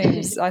it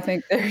seems, I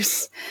think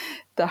there's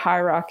the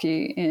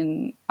hierarchy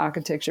in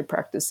architecture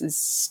practice is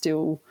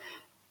still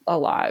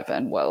alive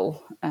and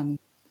well. And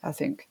I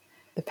think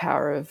the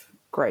power of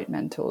great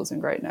mentors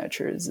and great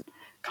nurturers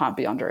can't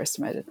be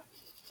underestimated.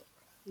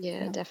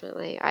 Yeah,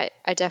 definitely.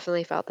 I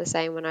definitely felt the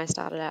same when I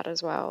started out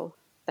as well,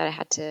 that I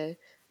had to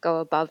go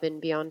above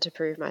and beyond to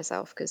prove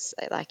myself, because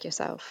like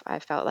yourself, I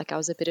felt like I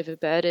was a bit of a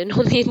burden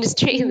on the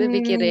industry in the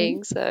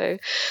beginning. So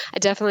I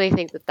definitely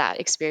think that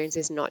experience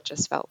is not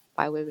just felt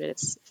by women,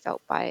 it's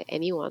felt by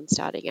anyone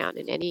starting out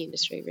in any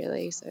industry,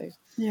 really. So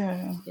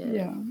Yeah.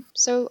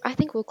 So I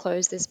think we'll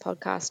close this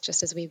podcast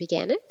just as we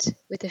began it,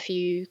 with a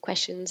few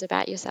questions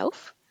about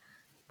yourself.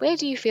 Where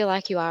do you feel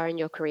like you are in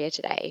your career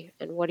today,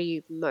 and what are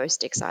you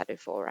most excited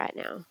for right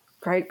now?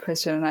 Great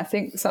question. And I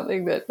think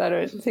something that I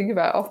don't think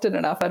about often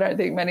enough, I don't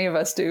think many of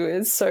us do,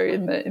 is so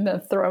in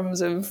the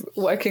throes of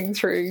working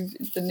through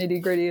the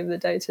nitty-gritty of the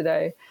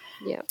day-to-day.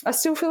 Yeah. I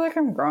still feel like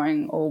I'm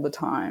growing all the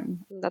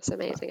time. That's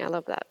amazing. I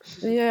love that.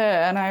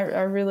 Yeah, and I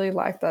really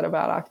like that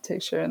about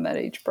architecture, and that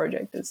each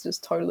project is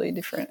just totally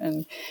different,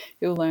 and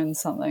you'll learn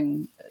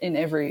something in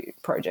every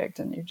project,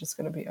 and you've just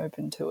got to be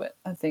open to it.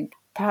 I think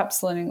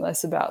perhaps learning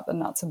less about the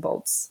nuts and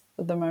bolts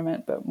at the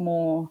moment, but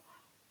more,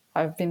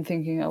 I've been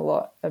thinking a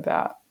lot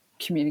about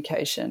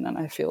communication, and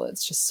I feel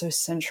it's just so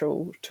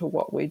central to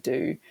what we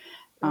do.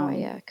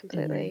 Yeah,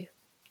 completely.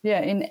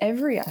 In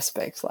every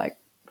aspect, like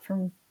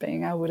from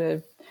being able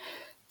to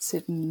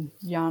sit and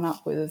yarn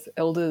up with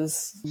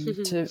elders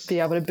to be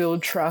able to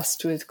build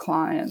trust with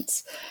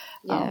clients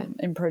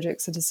in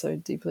projects that are so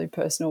deeply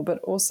personal, but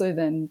also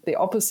then the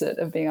opposite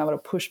of being able to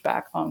push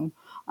back on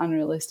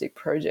unrealistic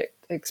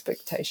project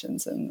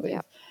expectations and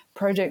with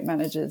project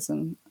managers,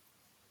 and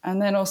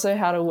then also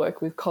how to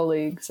work with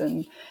colleagues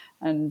and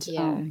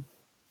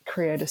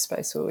create a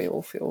space where we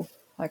all feel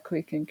like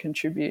we can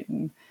contribute,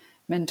 and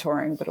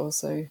mentoring, but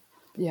also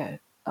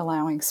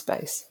allowing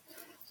space.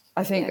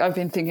 I think I've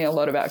been thinking a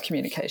lot about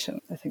communication.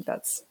 I think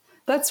that's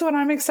what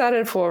I'm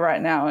excited for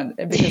right now, and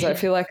because I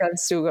feel like I've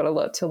still got a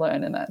lot to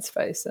learn in that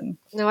space. And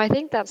no, I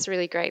think that's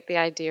really great, the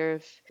idea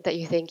of that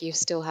you think you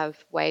still have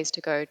ways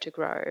to go to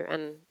grow.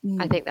 And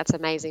I think that's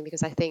amazing,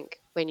 because I think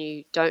when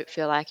you don't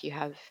feel like you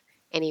have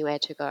anywhere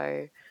to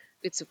go,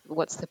 it's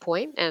what's the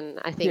point? And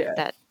I think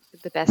that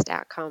the best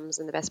outcomes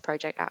and the best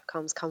project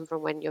outcomes come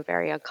from when you're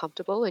very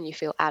uncomfortable and you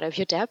feel out of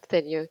your depth,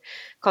 and you're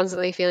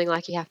constantly feeling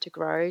like you have to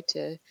grow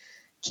to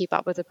keep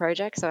up with the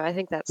project. So I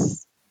think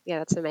that's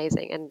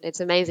amazing. And it's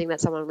amazing that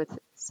someone with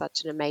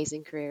such an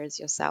amazing career as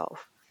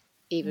yourself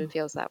even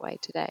feels that way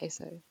today.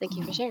 So thank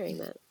you for sharing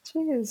that.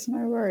 Cheers,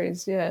 no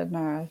worries. Yeah,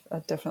 no, I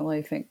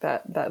definitely think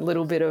that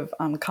little bit of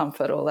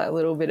uncomfort, or that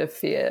little bit of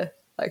fear,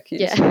 like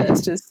you said,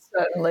 it's just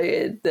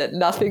certainly that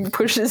nothing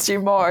pushes you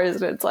more,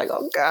 isn't it? It's like,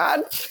 oh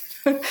God,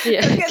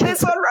 get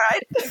this one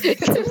right.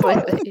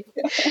 Completely.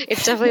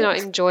 It's definitely not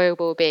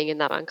enjoyable being in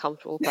that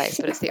uncomfortable place,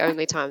 but it's the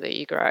only time that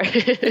you grow.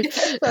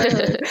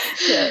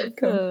 Yeah,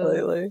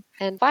 completely.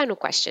 And final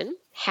question,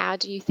 how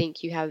do you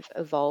think you have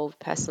evolved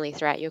personally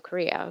throughout your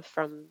career,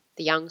 from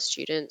the young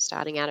student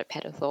starting out at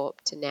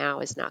Petterthorpe to now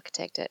as an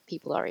architect at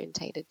People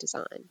Orientated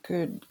Design?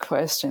 Good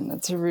question.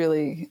 It's a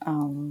really,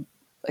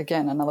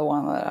 again, another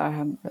one that I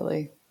haven't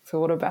really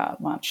thought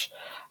about much.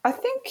 I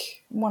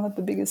think one of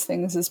the biggest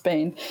things has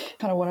been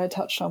kind of what I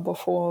touched on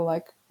before,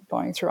 like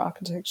going through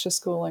architecture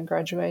school and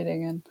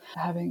graduating and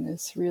having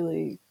this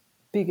really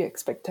big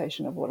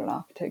expectation of what an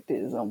architect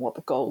is and what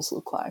the goals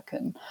look like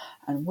and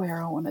where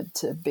I wanted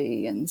to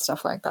be and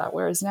stuff like that.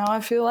 Whereas now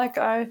I feel like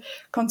I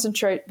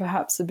concentrate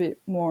perhaps a bit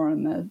more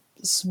on the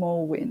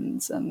small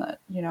wins, and that,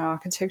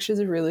 architecture is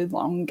a really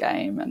long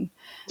game, and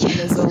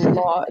there's a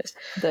lot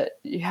that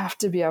you have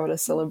to be able to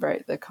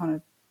celebrate, the kind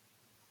of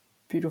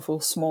beautiful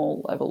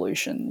small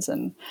evolutions.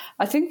 And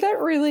I think that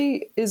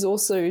really is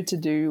also to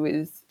do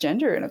with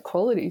gender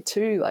inequality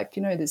too, like,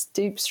 this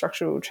deep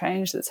structural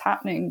change that's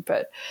happening,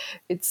 but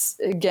it's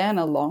again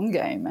a long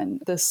game,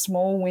 and the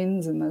small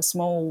wins and the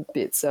small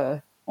bits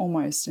are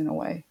almost in a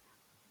way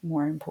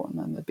more important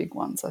than the big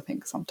ones. I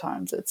think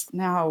sometimes it's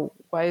now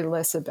way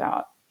less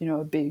about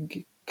a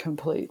big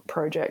complete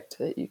project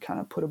that you kind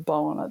of put a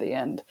bow on at the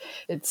end.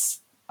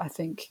 It's, I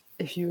think,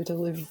 if you were to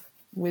live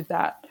with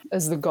that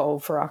as the goal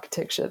for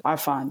architecture, I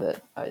find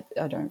that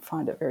I don't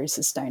find it very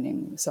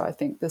sustaining. So I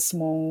think the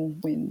small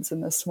wins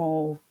and the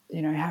small,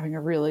 having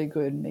a really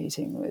good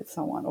meeting with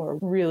someone, or a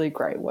really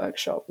great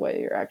workshop where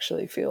you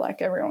actually feel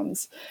like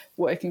everyone's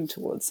working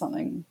towards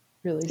something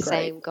really great.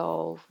 Same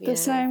goal. The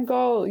same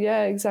goal,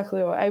 yeah,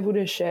 exactly, or able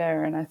to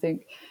share. And I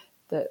think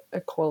that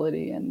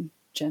equality and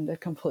gender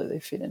completely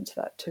fit into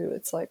that too.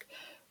 It's like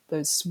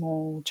those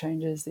small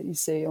changes that you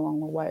see along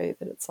the way,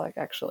 that it's like,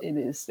 actually it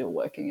is still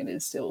working,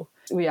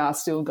 we are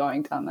still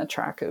going down the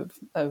track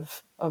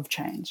of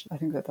change. I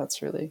think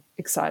that's really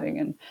exciting,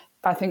 and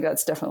I think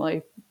that's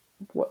definitely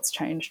what's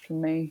changed for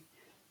me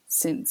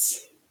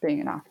since being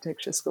in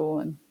architecture school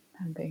and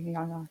being a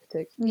young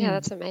architect. Yeah,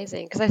 that's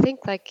amazing, because I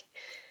think like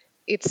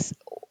it's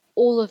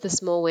all of the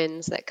small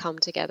wins that come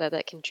together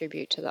that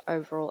contribute to the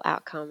overall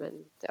outcome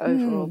and the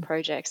overall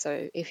project.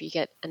 So if you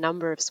get a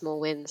number of small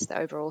wins, the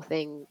overall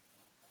thing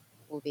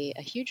will be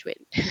a huge win.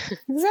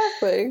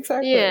 Exactly.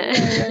 Yeah,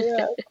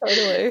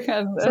 Totally.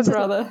 And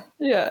rather,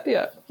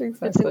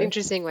 exactly. It's an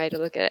interesting way to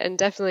look at it, and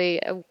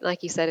definitely,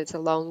 like you said, it's a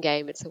long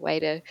game. It's a way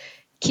to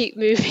keep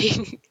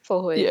moving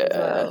forward as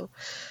well.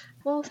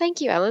 Well, thank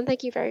you, Ellen.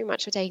 Thank you very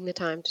much for taking the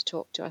time to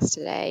talk to us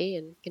today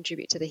and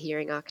contribute to the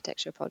Hearing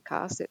Architecture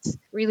podcast. It's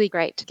really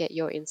great to get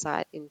your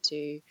insight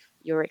into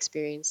your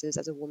experiences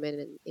as a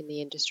woman in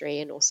the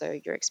industry and also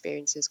your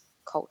experiences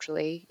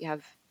culturally. You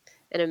have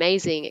an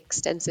amazing,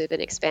 extensive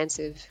and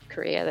expansive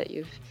career that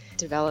you've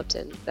developed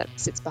and that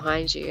sits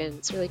behind you, and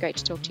it's really great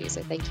to talk to you.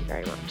 So thank you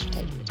very much for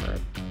taking the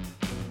time.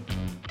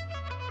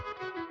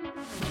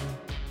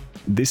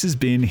 This has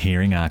been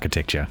Hearing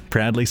Architecture,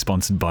 proudly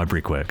sponsored by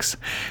Brickworks.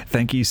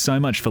 Thank you so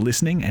much for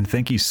listening, and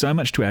thank you so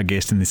much to our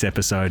guest in this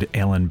episode,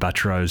 Ellen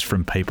Buttrose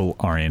from People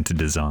Oriented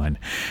Design.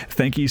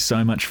 Thank you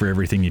so much for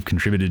everything you've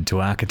contributed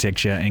to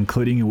architecture,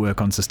 including your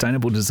work on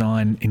sustainable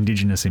design,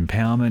 Indigenous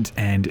empowerment,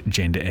 and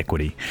gender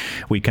equity.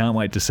 We can't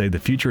wait to see the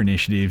future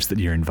initiatives that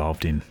you're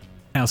involved in.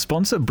 Our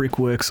sponsor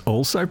Brickworks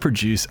also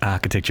produce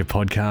architecture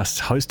podcasts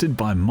hosted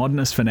by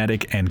modernist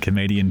fanatic and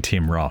comedian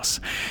Tim Ross.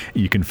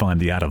 You can find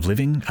The Art of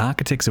Living,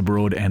 Architects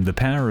Abroad and The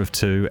Power of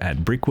Two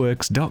at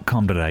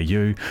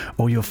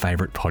brickworks.com.au or your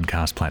favourite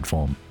podcast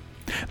platform.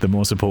 The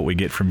more support we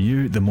get from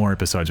you, the more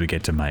episodes we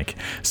get to make.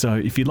 So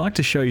if you'd like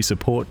to show your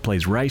support,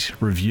 please rate,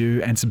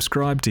 review and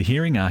subscribe to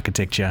Hearing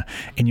Architecture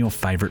in your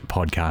favourite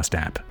podcast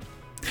app.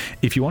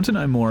 If you want to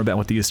know more about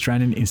what the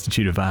Australian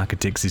Institute of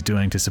Architects is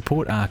doing to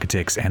support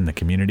architects and the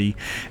community,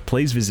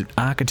 please visit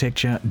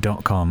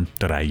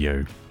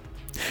architecture.com.au.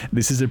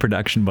 This is a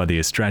production by the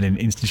Australian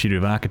Institute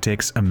of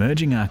Architects,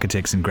 Emerging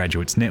Architects and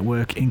Graduates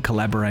Network in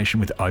collaboration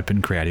with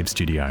Open Creative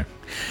Studio.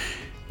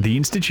 The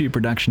Institute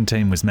production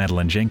team was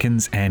Madeline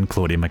Jenkins and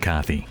Claudia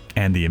McCarthy,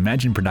 and the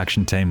Imagine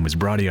production team was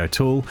Bridie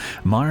O'Toole,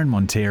 Myron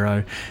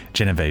Montero,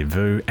 Genevieve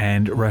Vu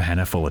and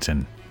Rohanna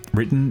Fullerton.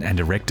 Written and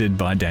directed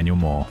by Daniel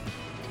Moore.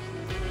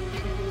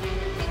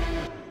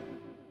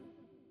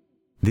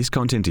 This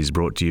content is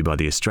brought to you by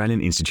the Australian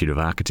Institute of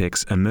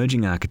Architects,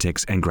 Emerging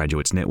Architects and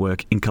Graduates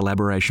Network in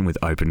collaboration with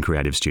Open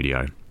Creative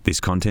Studio. This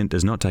content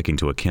does not take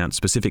into account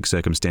specific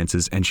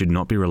circumstances and should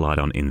not be relied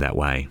on in that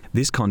way.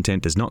 This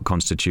content does not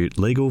constitute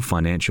legal,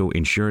 financial,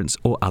 insurance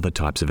or other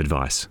types of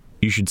advice.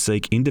 You should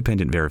seek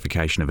independent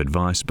verification of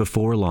advice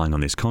before relying on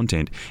this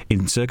content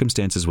in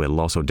circumstances where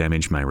loss or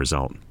damage may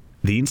result.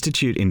 The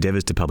Institute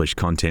endeavours to publish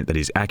content that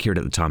is accurate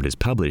at the time it is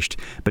published,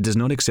 but does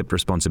not accept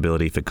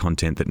responsibility for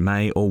content that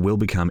may or will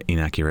become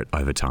inaccurate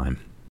over time.